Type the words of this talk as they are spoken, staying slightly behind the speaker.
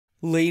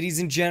Ladies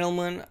and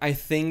gentlemen, I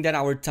think that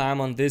our time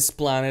on this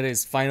planet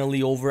is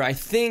finally over. I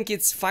think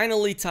it's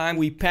finally time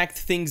we packed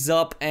things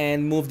up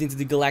and moved into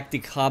the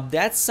galactic hub.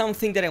 That's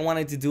something that I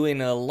wanted to do in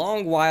a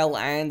long while,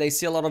 and I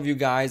see a lot of you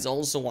guys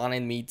also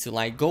wanted me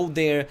to go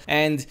there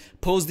and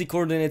post the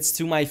coordinates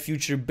to my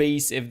future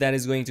base if that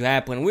is going to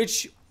happen,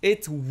 which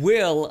it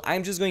will.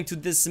 I'm just going to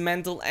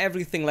dismantle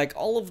everything, like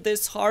all of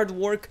this hard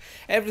work,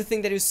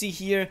 everything that you see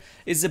here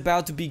is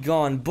about to be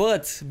gone.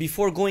 But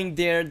before going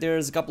there,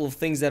 there's a couple of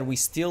things that we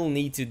still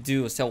need to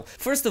do. So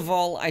first of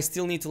all, I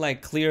still need to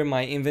clear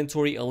my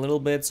inventory a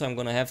little bit, so I'm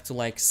gonna have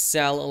to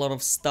sell a lot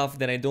of stuff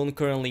that I don't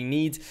currently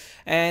need.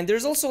 And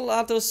there's also a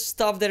lot of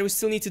stuff that we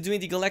still need to do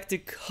in the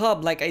galactic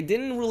hub. I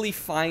didn't really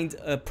find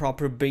a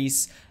proper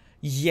base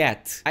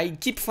yet. I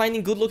keep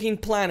finding good looking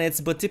planets,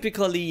 but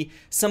typically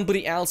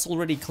somebody else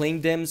already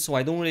claimed them, so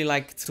I don't really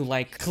like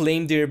to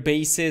claim their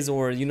bases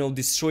or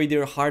destroy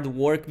their hard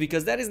work,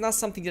 because that is not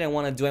something that I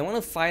want to do. I want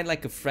to find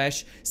a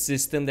fresh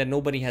system that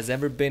nobody has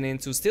ever been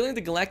into, still in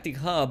the galactic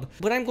hub,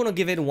 but I'm gonna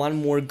give it one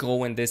more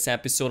go in this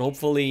episode.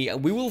 Hopefully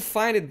we will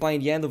find it by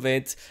the end of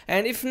it,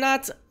 and if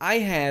not, I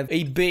have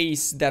a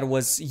base that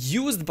was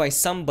used by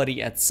somebody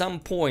at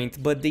some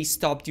point, but they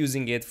stopped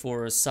using it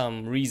for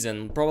some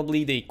reason.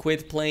 Probably they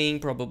quit playing,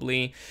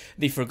 probably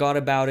they forgot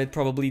about it,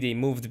 probably they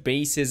moved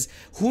bases,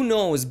 who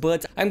knows.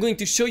 But I'm going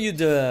to show you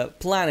the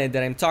planet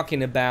that I'm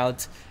talking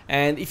about,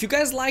 and if you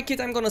guys like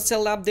it, I'm gonna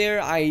sell up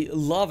there. I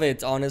love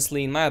it,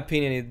 honestly. In my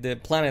opinion, the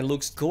planet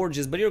looks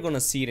gorgeous, but you're gonna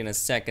see it in a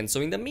second.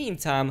 So in the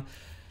meantime,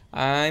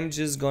 I'm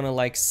just gonna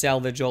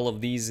salvage all of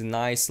these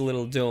nice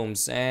little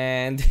domes.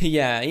 And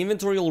yeah,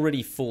 inventory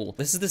already full.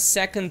 This is the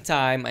second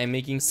time I'm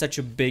making such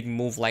a big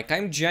move.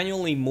 I'm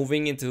genuinely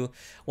moving into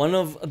one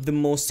of the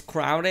most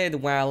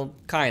crowded, well,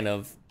 kind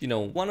of,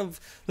 one of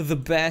the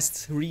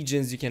best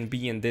regions you can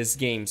be in this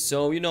game.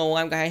 So,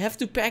 I have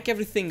to pack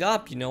everything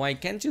up, I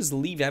can't just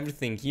leave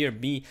everything here.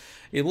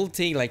 It will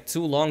take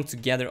too long to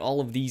gather all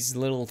of these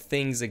little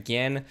things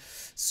again.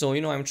 So,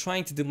 I'm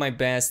trying to do my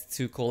best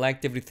to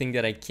collect everything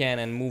that I can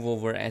and move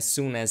over as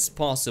soon as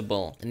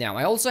possible. Now,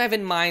 I also have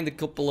in mind a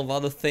couple of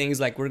other things,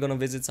 we're gonna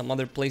visit some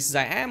other places.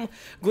 I am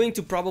going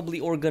to probably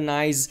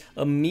organize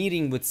a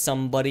meeting with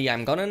somebody.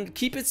 I'm gonna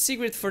keep it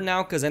secret for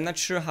now because I'm not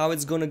sure how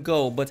it's gonna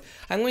go, but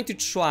I'm going to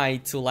try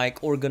to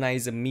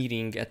organize a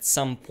meeting at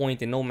some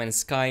point in No Man's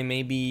Sky,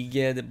 maybe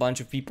get a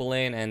bunch of people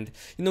in and,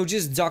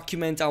 just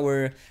document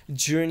our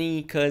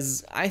journey,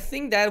 because I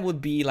think that would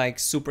be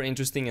super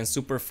interesting and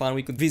super fun.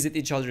 We could visit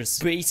each other's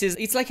bases.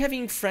 It's like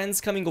having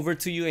friends coming over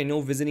to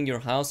you, visiting your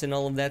house and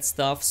all of that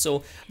stuff.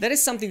 So that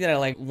is something that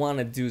I want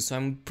to do. So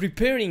I'm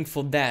preparing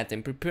for that.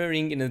 I'm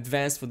preparing in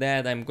advance for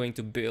that. I'm going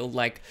to build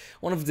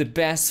one of the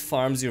best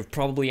farms you're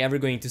probably ever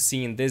going to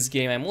see in this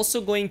game. I'm also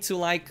going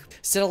to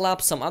settle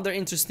up some other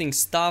interesting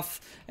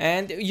stuff,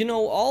 and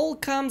all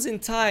comes in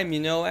time,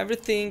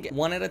 everything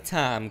one at a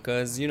time,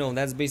 because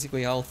that's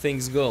basically how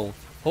things go.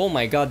 Oh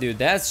my god, dude,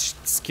 that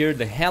scared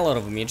the hell out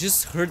of me. I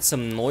just heard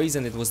some noise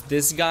and it was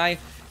this guy.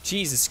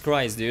 Jesus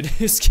Christ, dude,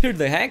 it scared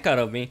the heck out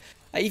of me.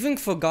 I even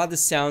forgot the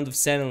sound of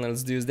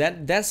sentinels, dude.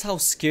 That's how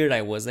scared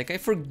I was. I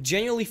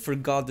genuinely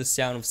forgot the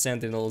sound of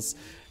sentinels,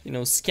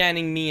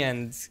 scanning me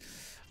and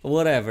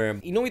whatever.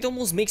 It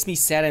almost makes me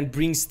sad and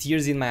brings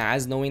tears in my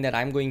eyes knowing that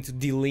I'm going to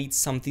delete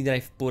something that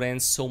I've put in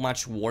so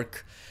much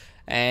work.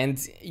 And,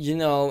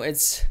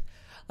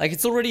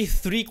 it's already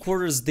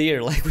 3/4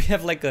 there. We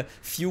have a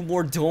few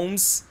more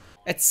domes.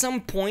 At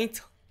some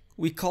point,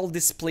 we call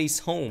this place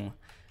home.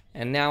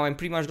 And now I'm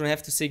pretty much gonna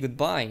have to say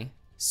goodbye.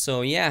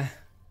 So yeah,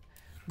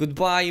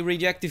 goodbye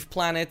radioactive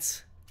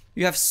planet.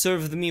 You have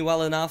served me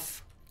well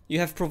enough. You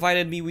have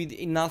provided me with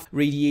enough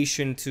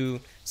radiation to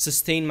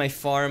sustain my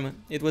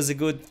farm. It was a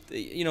good,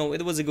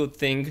 it was a good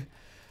thing.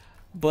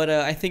 But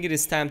I think it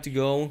is time to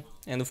go.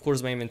 And of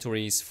course my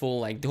inventory is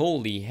full.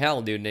 Holy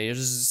hell, dude,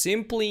 there's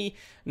simply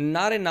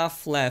not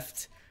enough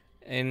left.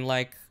 And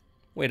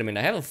wait a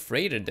minute, I have a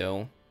freighter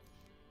though.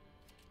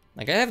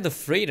 I have the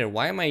freighter.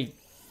 Why am I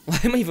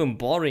even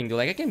bothering, dude?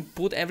 I can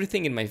put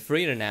everything in my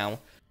freighter now.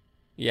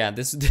 Yeah,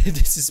 this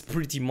is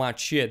pretty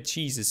much it.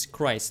 Jesus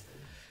Christ.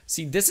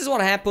 See, this is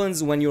what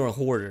happens when you're a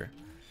hoarder.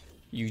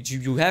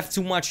 You have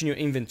too much in your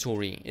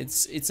inventory.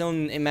 It's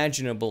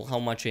unimaginable how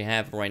much I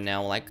have right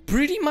now.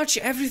 Pretty much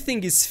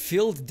everything is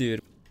filled,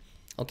 dude.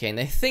 Okay, and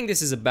I think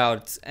this is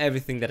about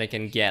everything that I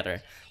can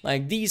gather.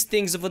 These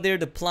things over there,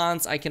 the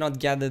plants, I cannot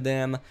gather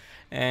them.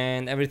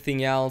 And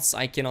everything else,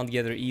 I cannot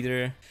gather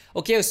either.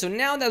 Okay, so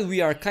now that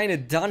we are kind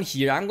of done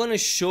here, I'm gonna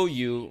show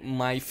you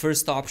my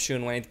first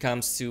option when it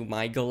comes to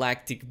my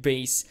galactic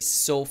base.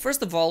 So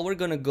first of all, we're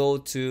gonna go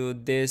to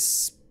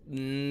this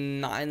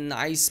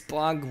nice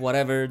bug,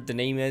 whatever the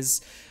name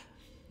is.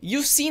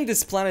 You've seen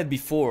this planet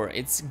before.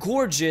 It's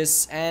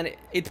gorgeous, and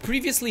it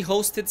previously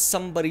hosted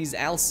somebody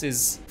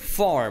else's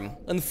farm.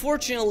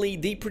 Unfortunately,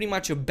 they pretty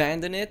much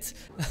abandoned it.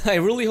 I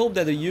really hope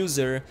that the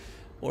user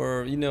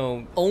or,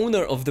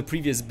 owner of the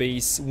previous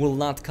base will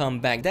not come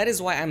back. That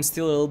is why I'm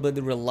still a little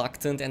bit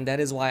reluctant, and that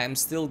is why I'm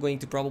still going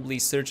to probably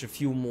search a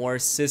few more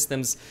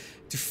systems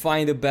to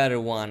find a better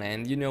one.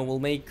 And, we'll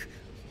make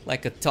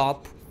like a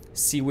top,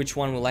 see which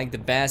one we like the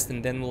best,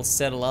 and then we'll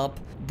settle up.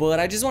 But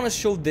I just want to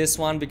show this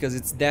one because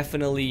it's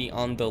definitely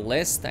on the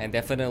list. I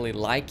definitely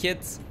like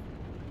it,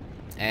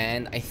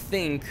 and I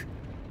think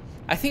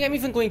I'm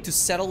even going to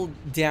settle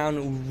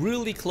down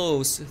really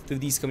close to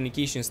these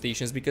communication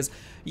stations because,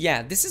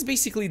 yeah, this is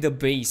basically the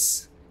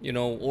base, you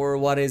know, or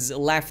what is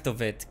left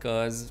of it,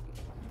 because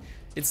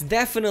it's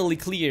definitely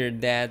clear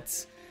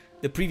that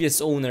the previous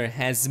owner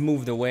has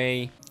moved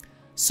away.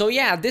 So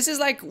yeah, this is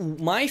like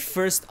my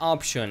first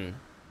option.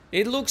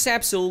 It looks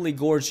absolutely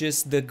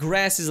gorgeous. The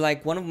grass is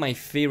like one of my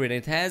favorite.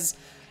 It has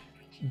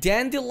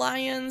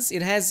dandelions,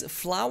 it has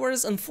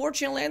flowers.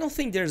 Unfortunately, I don't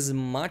think there's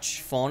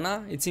much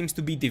fauna. It seems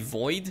to be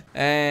devoid.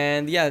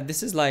 And yeah,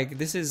 this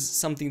is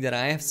something that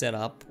I have set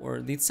up, or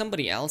did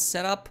somebody else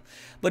set up?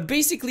 But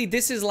basically,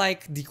 this is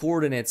like the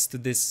coordinates to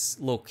this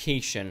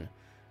location.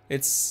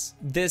 It's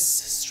this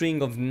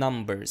string of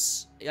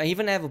numbers. I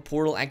even have a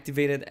portal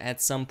activated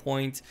at some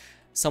point,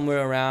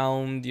 somewhere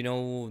around, you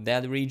know,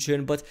 that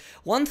region. But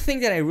one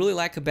thing that I really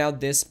like about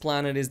this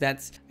planet is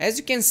that, as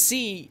you can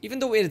see, even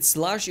though it's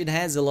lush, it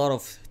has a lot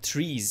of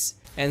trees.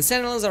 And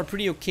sentinels are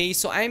pretty okay,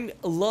 so I'm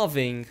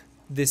loving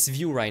this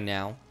view right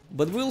now.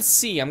 But we'll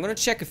see. I'm gonna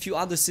check a few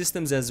other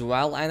systems as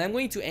well, and I'm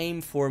going to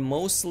aim for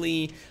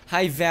mostly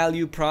high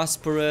value,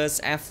 prosperous,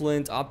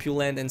 affluent,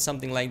 opulent, and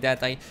something like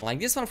that. Like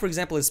this one, for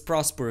example, is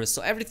prosperous,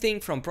 so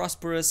everything from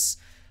prosperous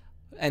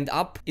and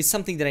up is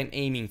something that I'm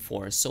aiming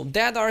for. So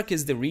that arc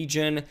is the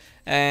region,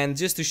 and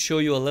just to show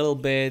you a little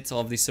bit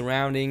of the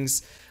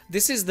surroundings,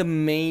 this is the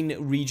main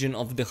region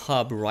of the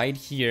hub right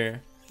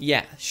here.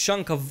 Yeah,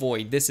 chunk of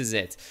void, this is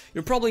it.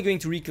 You're probably going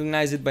to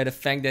recognize it by the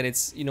fact that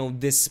it's, you know,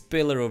 this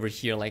pillar over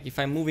here. Like if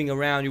I'm moving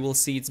around, you will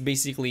see it's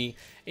basically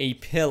a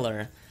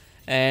pillar.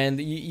 And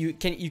you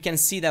can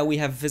see that we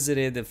have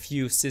visited a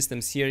few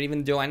systems here,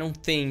 even though I don't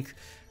think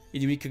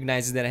it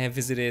recognizes that I have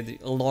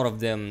visited a lot of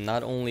them,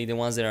 not only the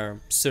ones that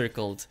are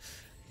circled.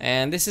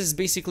 And this is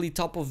basically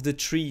top of the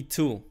tree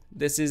too.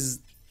 This is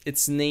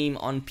its name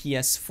on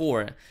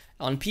PS4.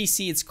 On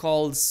PC it's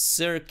called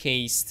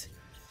Circased,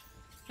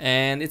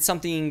 and it's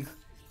something,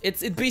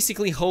 it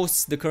basically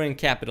hosts the current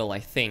capital, I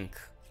think.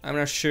 I'm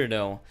not sure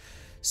though.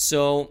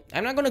 So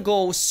I'm not gonna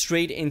go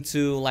straight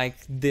into like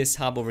this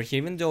hub over here,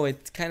 even though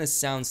it kind of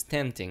sounds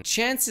tempting.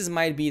 Chances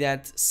might be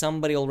that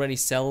somebody already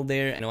settled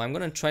there. You know, I'm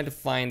gonna try to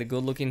find a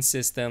good looking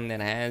system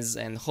that has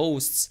and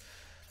hosts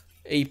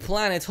a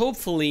planet,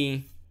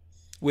 hopefully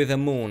with a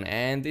moon.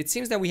 And it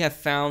seems that we have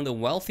found a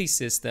wealthy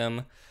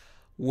system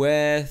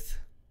with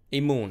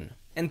a moon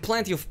and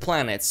plenty of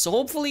planets. So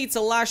hopefully it's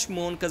a lush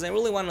moon, because I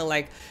really want to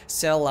like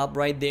settle up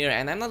right there.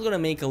 And I'm not gonna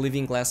make a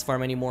living glass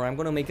farm anymore. I'm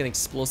gonna make an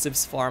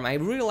explosives farm. I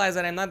realize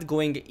that I'm not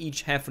going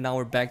each half an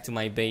hour back to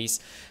my base,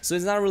 so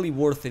it's not really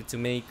worth it to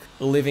make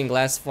a living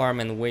glass farm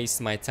and waste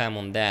my time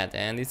on that.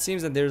 And it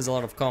seems that there's a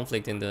lot of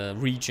conflict in the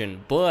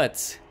region,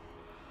 but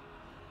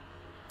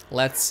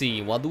let's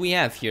see, what do we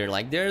have here?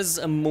 Like there's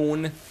a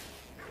moon.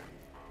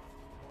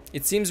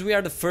 It seems we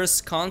are the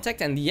first contact,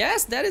 and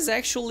yes, that is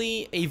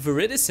actually a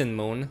viridescent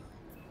moon.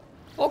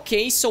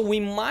 Okay, so we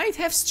might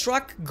have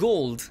struck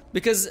gold,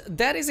 because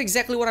that is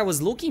exactly what I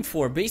was looking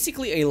for.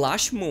 Basically a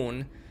lush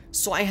moon,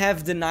 so I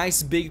have the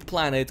nice big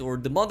planet, or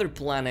the mother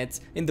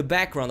planet, in the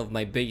background of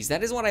my base.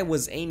 That is what I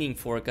was aiming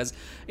for, because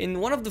in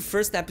one of the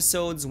first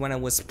episodes when I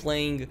was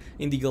playing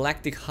in the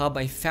Galactic Hub,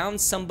 I found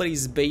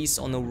somebody's base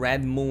on a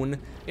red moon.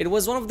 It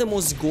was one of the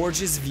most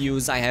gorgeous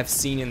views I have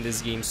seen in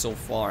this game so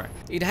far.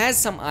 It has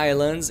some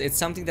islands. It's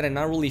something that I'm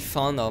not really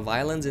fond of.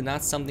 Islands are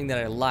not something that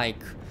I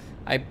like.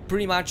 I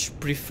pretty much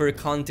prefer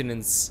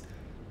continents,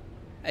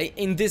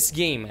 in this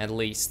game at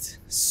least.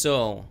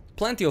 So,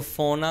 plenty of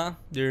fauna.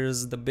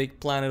 There's the big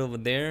planet over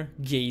there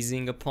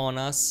gazing upon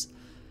us.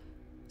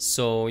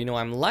 So, you know,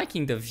 I'm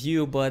liking the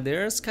view, but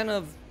there's kind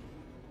of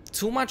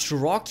too much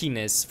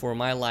rockiness for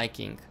my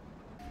liking.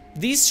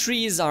 These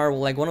trees are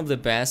like one of the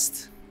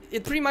best.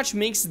 It pretty much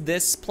makes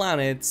this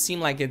planet seem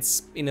like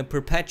it's in a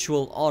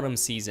perpetual autumn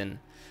season.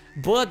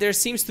 But there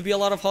seems to be a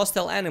lot of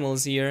hostile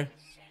animals here.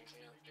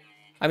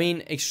 I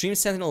mean, extreme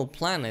sentinel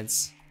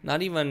planets,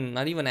 not even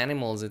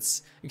animals,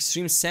 it's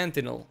extreme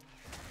sentinel.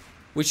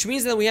 Which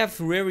means that we have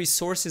rare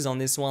resources on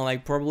this one,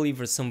 like probably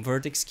for some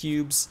vertex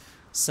cubes,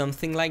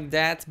 something like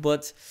that.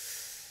 But,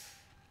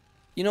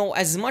 you know,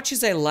 as much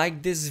as I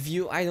like this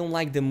view, I don't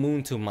like the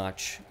moon too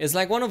much. It's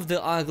like one of the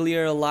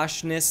uglier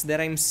lushness that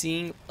I'm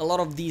seeing. A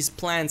lot of these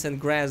plants and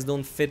grass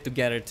don't fit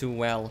together too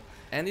well.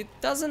 And it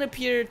doesn't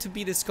appear to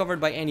be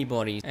discovered by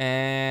anybody.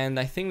 And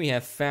I think we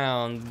have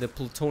found the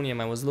plutonium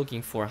I was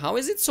looking for. How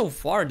is it so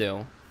far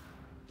though?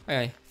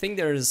 I think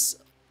there's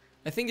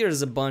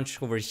a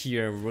bunch over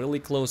here really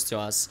close to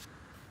us.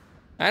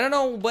 I don't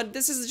know, but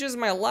this is just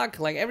my luck.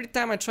 Like every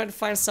time I try to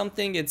find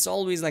something, it's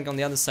always like on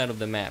the other side of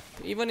the map.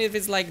 Even if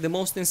it's like the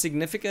most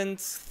insignificant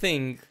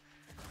thing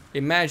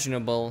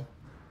imaginable.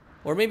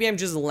 Or maybe I'm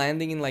just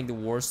landing in like the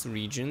worst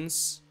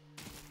regions.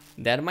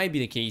 That might be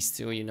the case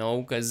too, you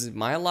know, because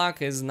my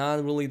luck is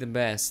not really the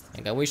best.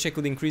 Like I wish I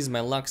could increase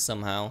my luck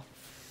somehow.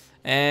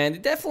 And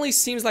it definitely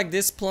seems like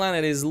this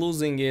planet is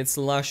losing its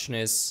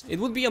lushness. It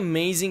would be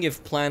amazing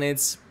if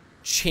planets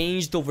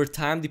changed over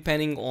time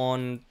depending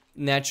on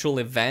natural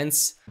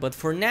events, but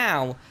for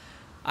now,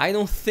 I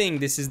don't think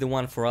this is the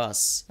one for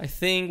us. I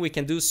think we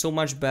can do so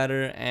much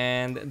better,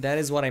 and that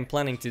is what I'm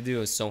planning to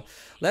do. So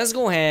let's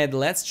go ahead,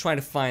 let's try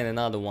to find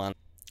another one.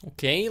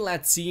 Okay,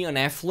 let's see an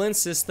affluent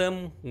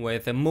system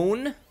with a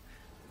moon.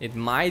 It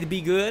might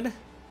be good.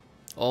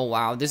 Oh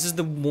wow, this is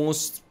the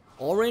most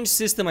orange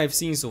system I've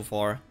seen so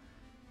far.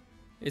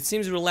 It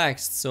seems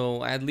relaxed,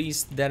 so at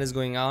least that is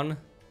going on.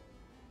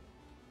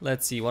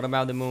 Let's see, what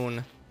about the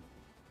moon?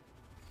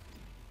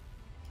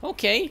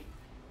 Okay.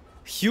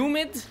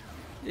 Humid?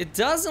 It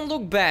doesn't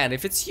look bad.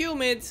 If it's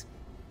humid,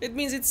 it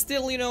means it's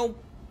still, you know,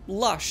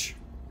 lush.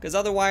 Because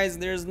otherwise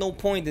there's no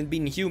point in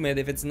being humid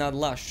if it's not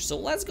lush. So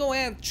let's go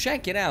ahead and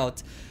check it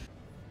out.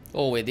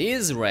 Oh, it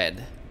is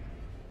red.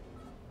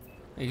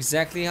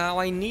 Exactly how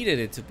I needed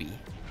it to be.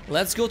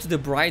 Let's go to the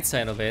bright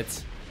side of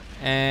it.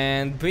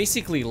 And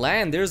basically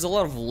land, there's a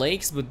lot of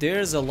lakes, but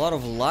there's a lot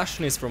of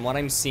lushness from what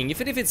I'm seeing.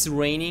 Even if it's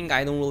raining,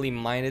 I don't really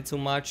mind it too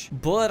much.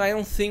 But I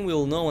don't think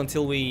we'll know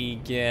until we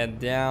get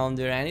down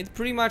there, and it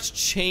pretty much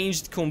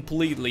changed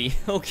completely.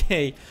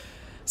 Okay,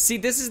 see,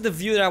 this is the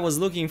view that I was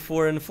looking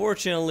for.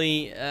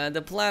 Unfortunately,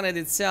 the planet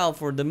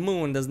itself, or the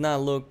moon, does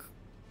not look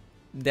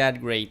that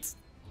great.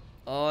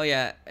 Oh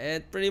yeah,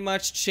 it pretty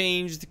much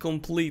changed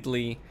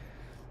completely.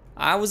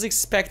 I was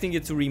expecting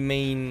it to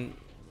remain,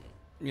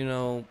 you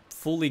know,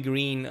 fully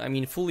green, I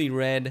mean fully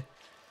red.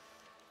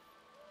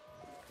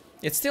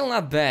 It's still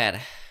not bad.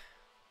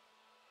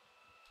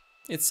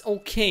 It's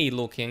okay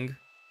looking.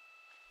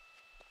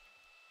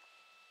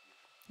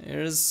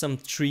 There's some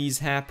trees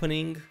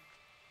happening.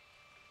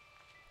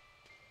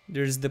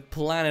 There's the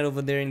planet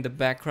over there in the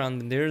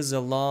background, and there's a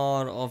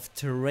lot of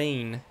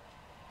terrain.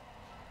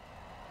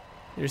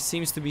 There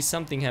seems to be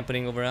something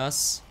happening over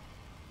us.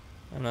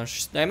 I'm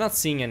not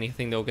seeing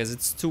anything though, because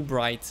it's too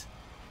bright.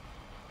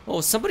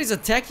 Oh, somebody's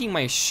attacking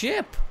my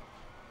ship!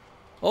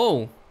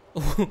 Oh,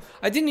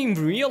 I didn't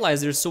even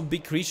realize there's so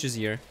big creatures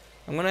here.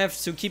 I'm gonna have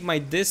to keep my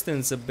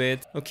distance a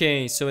bit.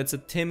 Okay, so it's a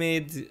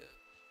timid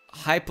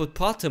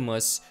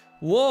hippopotamus.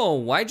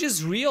 Whoa, I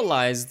just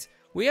realized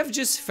we have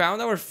just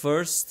found our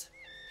first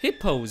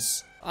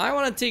hippos. I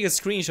wanna take a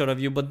screenshot of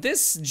you, but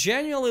this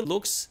genuinely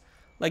looks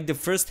like the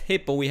first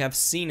hippo we have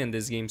seen in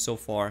this game so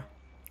far.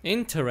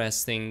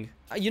 Interesting.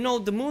 You know,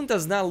 the moon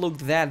does not look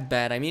that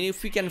bad. I mean,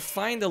 if we can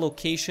find a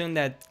location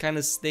that kind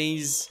of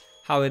stays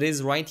how it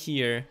is right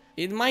here,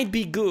 it might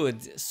be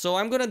good. So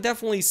I'm gonna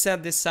definitely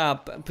set this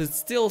up, but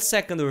still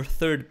second or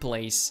third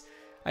place.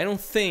 I don't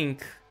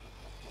think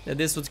that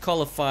this would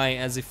qualify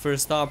as a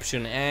first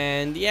option.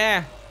 And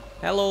yeah,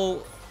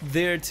 hello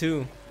there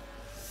too.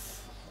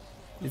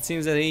 It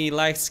seems that he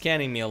likes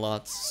scanning me a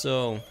lot,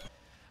 so...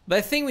 But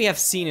I think we have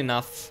seen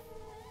enough.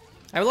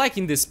 I'm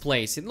liking this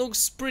place. It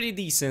looks pretty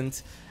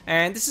decent.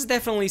 And this is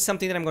definitely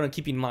something that I'm gonna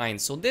keep in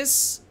mind. So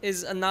this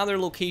is another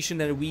location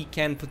that we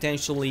can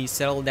potentially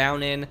settle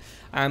down in.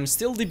 I'm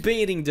still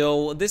debating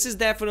though. This is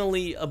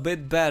definitely a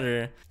bit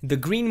better. The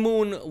green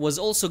moon was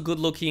also good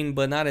looking,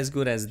 but not as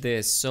good as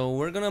this. So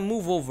we're gonna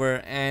move over,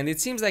 and it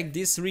seems like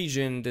this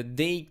region, the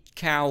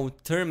Day-Cow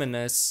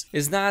Terminus,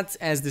 is not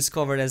as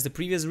discovered as the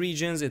previous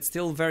regions. It's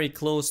still very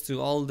close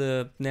to all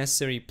the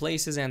necessary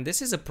places, and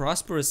this is a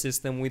prosperous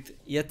system with,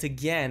 yet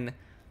again,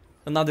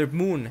 another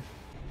moon.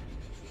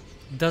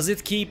 Does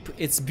it keep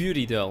its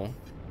beauty though?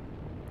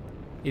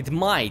 It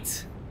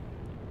might.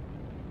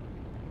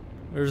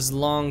 There's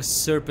long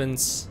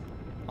serpents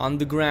on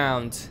the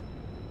ground,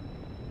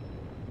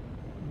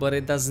 but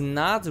it does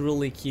not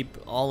really keep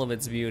all of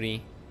its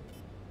beauty.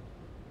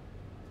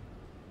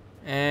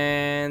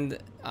 And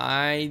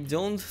I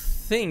don't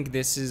think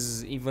this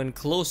is even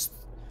close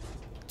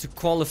to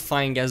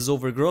qualifying as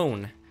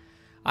overgrown.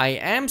 I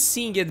am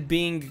seeing it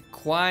being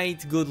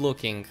quite good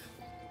looking.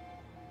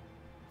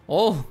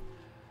 Oh!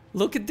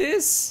 Look at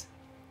this!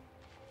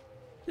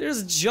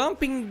 There's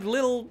jumping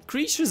little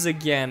creatures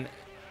again.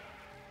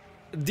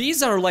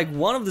 These are like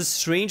one of the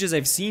strangest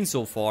I've seen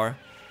so far.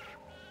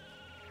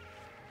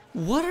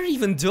 What are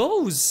even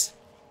those?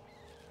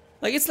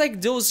 Like, it's like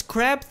those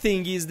crab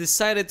thingies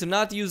decided to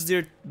not use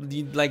their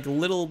like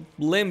little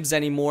limbs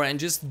anymore and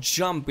just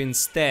jump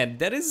instead.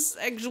 That is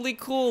actually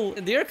cool.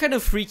 They're kind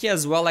of freaky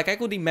as well. Like, I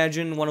could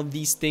imagine one of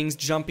these things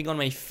jumping on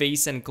my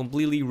face and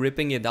completely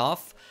ripping it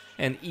off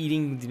and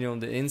eating, you know,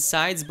 the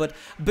insides. But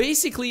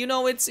basically, you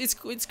know, it's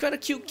kind of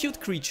cute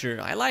creature.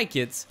 I like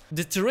it.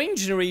 The terrain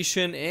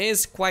generation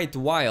is quite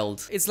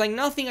wild. It's like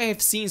nothing I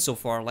have seen so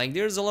far. Like,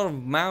 there's a lot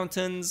of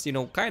mountains, you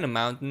know, kind of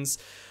mountains,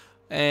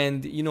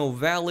 and, you know,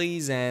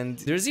 valleys, and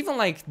there's even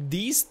like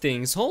these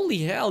things. Holy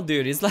hell,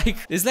 dude! It's like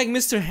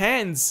Mr.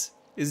 Hands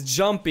is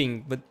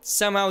jumping, but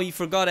somehow he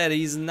forgot that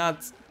he's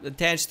not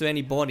attached to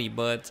any body.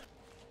 But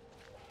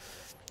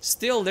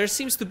still, there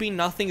seems to be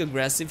nothing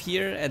aggressive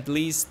here, at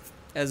least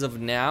as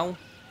of now,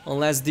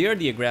 unless they're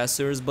the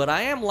aggressors. But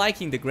I am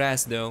liking the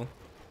grass though.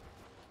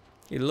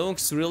 It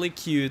looks really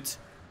cute,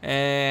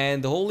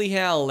 and holy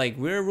hell, like,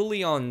 we're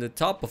really on the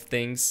top of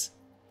things.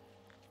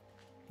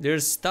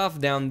 There's stuff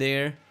down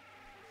there.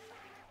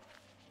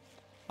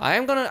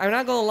 I'm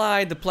not gonna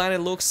lie, the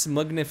planet looks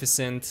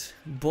magnificent,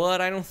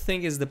 but I don't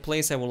think it's the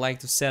place I would like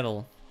to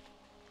settle.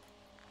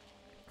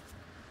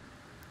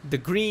 The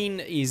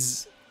green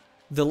is...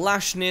 the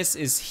lushness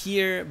is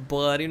here,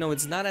 but you know,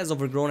 it's not as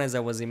overgrown as I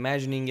was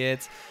imagining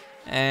it.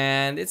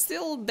 And it's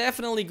still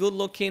definitely good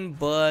looking,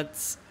 but...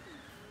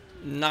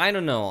 I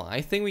don't know, I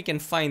think we can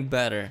find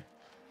better.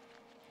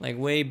 Like,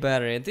 way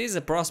better. It is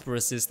a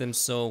prosperous system,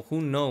 so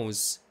who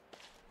knows?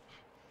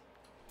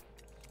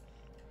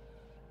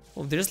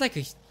 Oh, there's like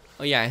a...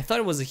 oh yeah, I thought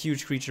it was a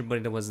huge creature,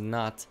 but it was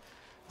not.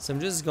 So I'm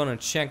just gonna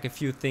check a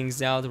few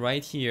things out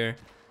right here.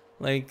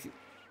 Like,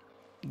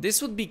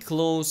 this would be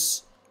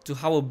close to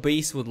how a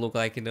base would look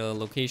like in a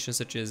location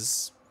such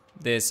as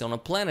this, on a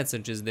planet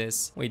such as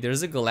this. Wait,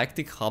 there's a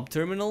galactic hub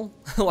terminal?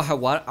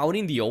 What? Out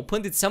in the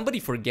open? Did somebody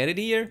forget it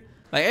here?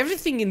 Like,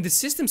 everything in the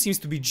system seems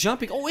to be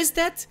jumping. Oh, is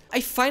that? I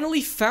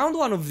finally found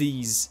one of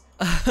these.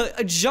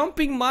 A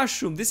jumping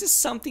mushroom. This is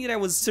something that I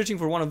was searching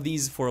for one of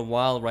these for a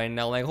while right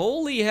now. Like,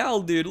 holy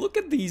hell, dude, look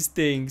at these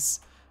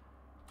things.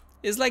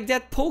 It's like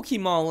that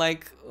Pokemon,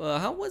 like,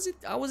 how was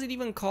it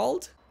even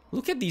called?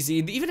 Look at these,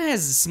 it even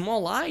has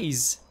small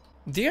eyes.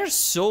 They are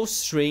so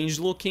strange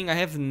looking, I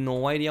have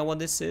no idea what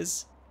this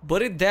is.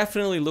 But it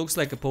definitely looks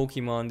like a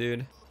Pokemon,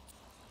 dude.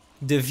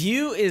 The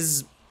view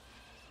is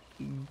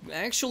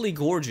actually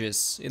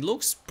gorgeous. It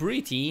looks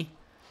pretty.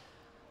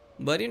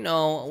 But you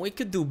know, we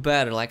could do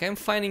better. Like, I'm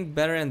finding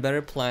better and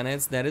better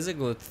planets. That is a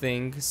good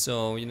thing.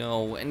 So, you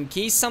know, in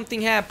case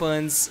something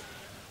happens,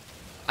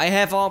 I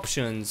have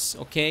options,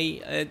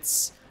 okay?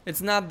 It's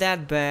not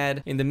that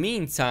bad. In the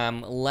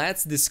meantime,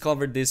 let's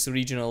discover this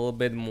region a little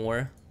bit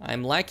more.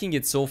 I'm liking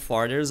it so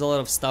far. There's a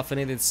lot of stuff in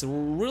it. It's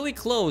really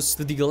close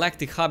to the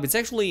galactic hub. It's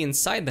actually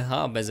inside the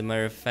hub, as a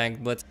matter of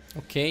fact. But,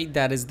 okay,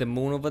 that is the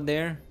moon over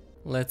there.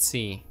 Let's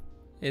see.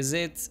 Is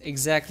it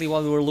exactly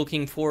what we were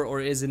looking for, or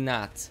is it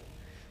not?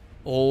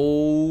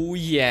 Oh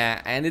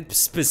yeah, and it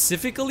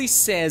specifically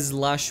says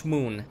Lush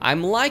Moon.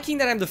 I'm liking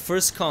that I'm the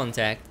first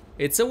contact.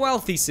 It's a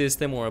wealthy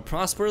system or a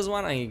prosperous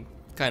one, I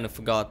kind of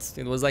forgot.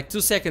 It was like 2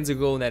 seconds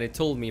ago that it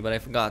told me, but I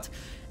forgot.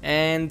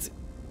 And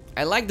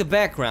I like the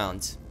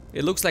background.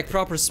 It looks like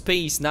proper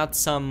space, not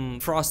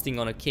some frosting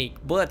on a cake.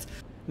 But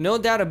no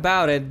doubt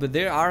about it, but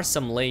there are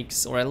some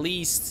lakes, or at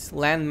least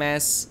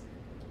landmass,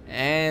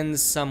 and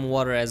some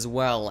water as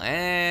well.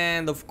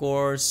 And of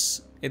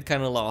course, it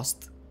kind of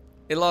lost.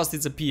 It lost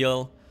its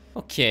appeal.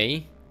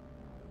 Okay.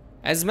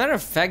 As a matter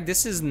of fact,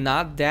 this is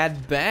not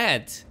that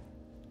bad.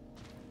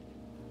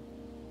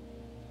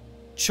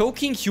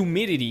 Choking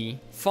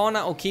humidity.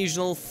 Fauna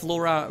occasional,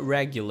 flora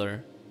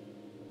regular.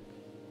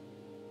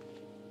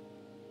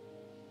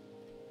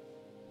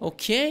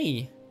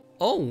 Okay.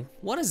 Oh,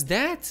 what is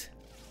that?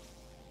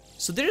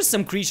 So there's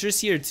some creatures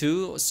here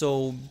too.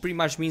 So pretty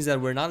much means that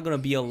we're not gonna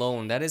be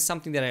alone. That is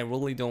something that I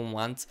really don't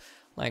want.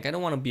 Like, I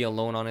don't want to be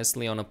alone,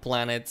 honestly, on a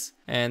planet.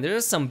 And there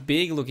are some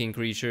big looking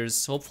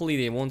creatures. Hopefully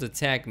they won't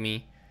attack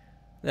me.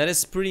 That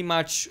is pretty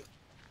much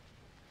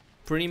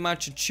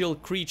a chill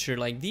creature.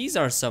 Like, these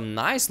are some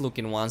nice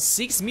looking ones.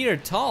 6 meter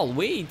tall.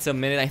 Wait a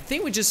minute, I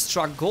think we just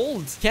struck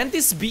gold. Can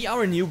this be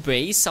our new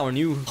base, our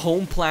new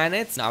home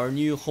planet, our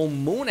new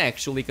home moon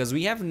actually? Because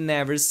we have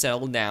never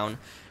settled down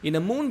in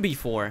a moon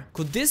before.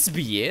 Could this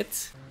be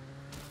it?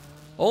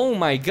 Oh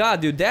my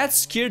god, dude, that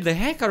scared the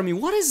heck out of me.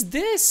 What is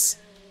this?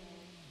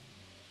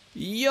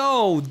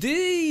 Yo,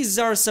 these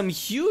are some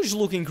huge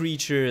looking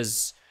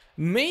creatures.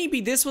 Maybe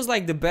this was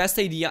like the best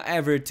idea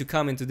ever to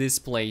come into this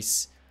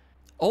place.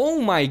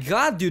 Oh my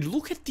god, dude,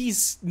 look at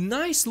these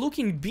nice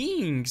looking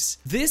beings.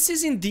 This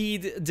is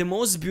indeed the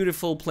most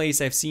beautiful place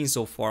I've seen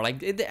so far.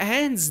 Like, it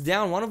hands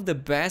down one of the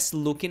best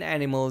looking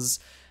animals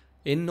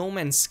in No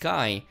Man's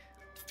Sky.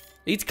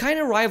 It kind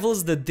of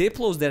rivals the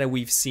Diplos that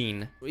we've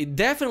seen. It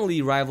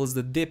definitely rivals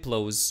the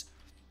Diplos.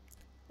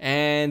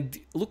 And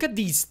look at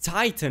these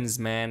titans,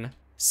 man.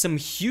 Some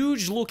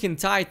huge looking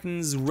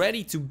titans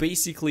ready to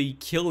basically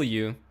kill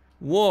you.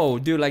 Whoa,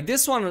 dude, like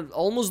this one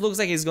almost looks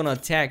like he's gonna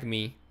attack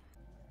me.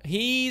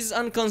 He's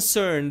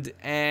unconcerned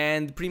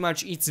and pretty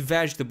much eats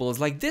vegetables.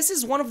 Like, this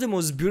is one of the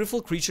most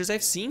beautiful creatures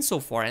I've seen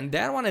so far. And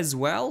that one as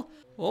well.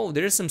 Oh,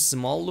 there's some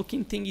small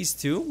looking thingies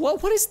too.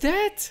 What is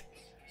that?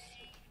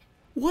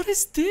 What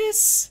is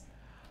this?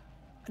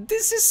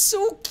 This is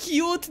so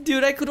cute,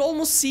 dude. I could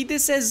almost see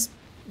this as,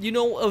 you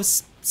know, a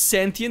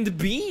sentient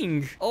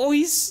being. Oh,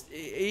 he's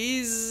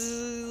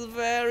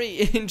very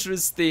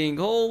interesting.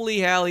 Holy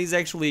hell, he's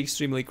actually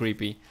extremely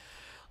creepy.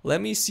 Let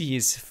me see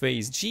his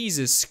face.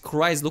 Jesus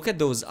Christ, look at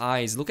those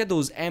eyes. Look at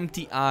those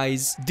empty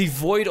eyes,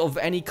 devoid of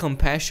any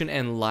compassion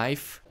and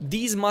life.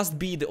 These must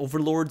be the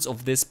overlords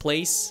of this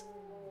place.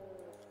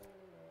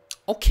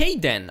 Okay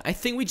then, I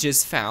think we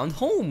just found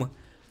home.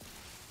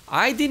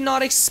 I did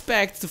not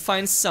expect to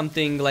find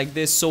something like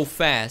this so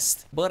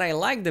fast, but I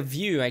like the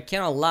view, I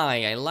cannot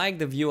lie, I like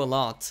the view a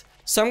lot.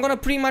 So I'm gonna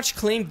pretty much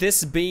claim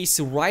this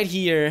base right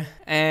here,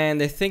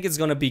 and I think it's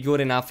gonna be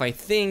good enough. I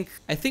think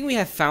we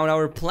have found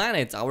our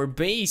planet, our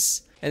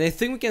base. and I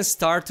think we can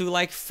start to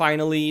like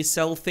finally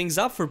sell things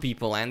up for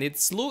people, and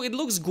it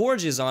looks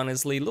gorgeous,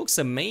 honestly. It looks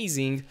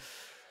amazing.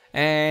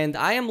 And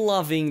I am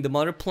loving the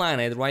mother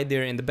planet right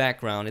there in the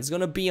background. It's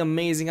gonna be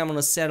amazing. I'm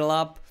gonna settle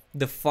up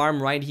the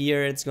farm right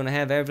here. It's gonna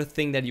have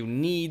everything that you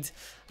need.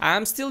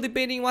 I'm still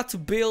debating what to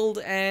build,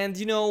 and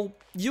you know,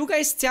 you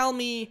guys tell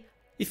me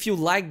if you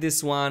like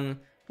this one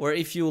or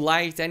if you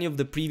liked any of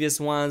the previous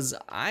ones.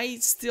 I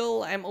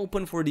still am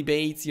open for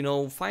debate. You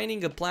know,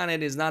 finding a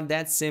planet is not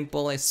that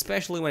simple,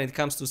 especially when it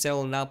comes to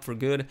selling up for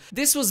good.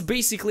 This was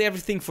basically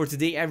everything for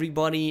today,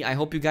 everybody. I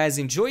hope you guys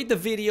enjoyed the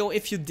video.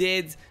 If you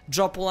did,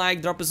 drop a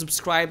like, drop a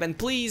subscribe, and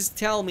please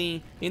tell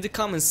me in the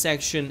comment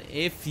section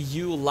if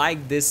you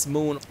like this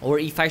moon, or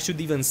if I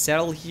should even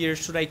settle here.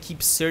 Should I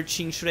keep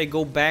searching? Should I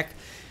go back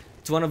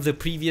to one of the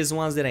previous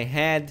ones that I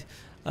had?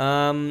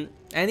 And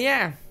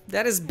yeah,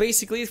 that is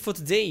basically it for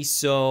today,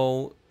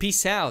 so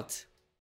peace out.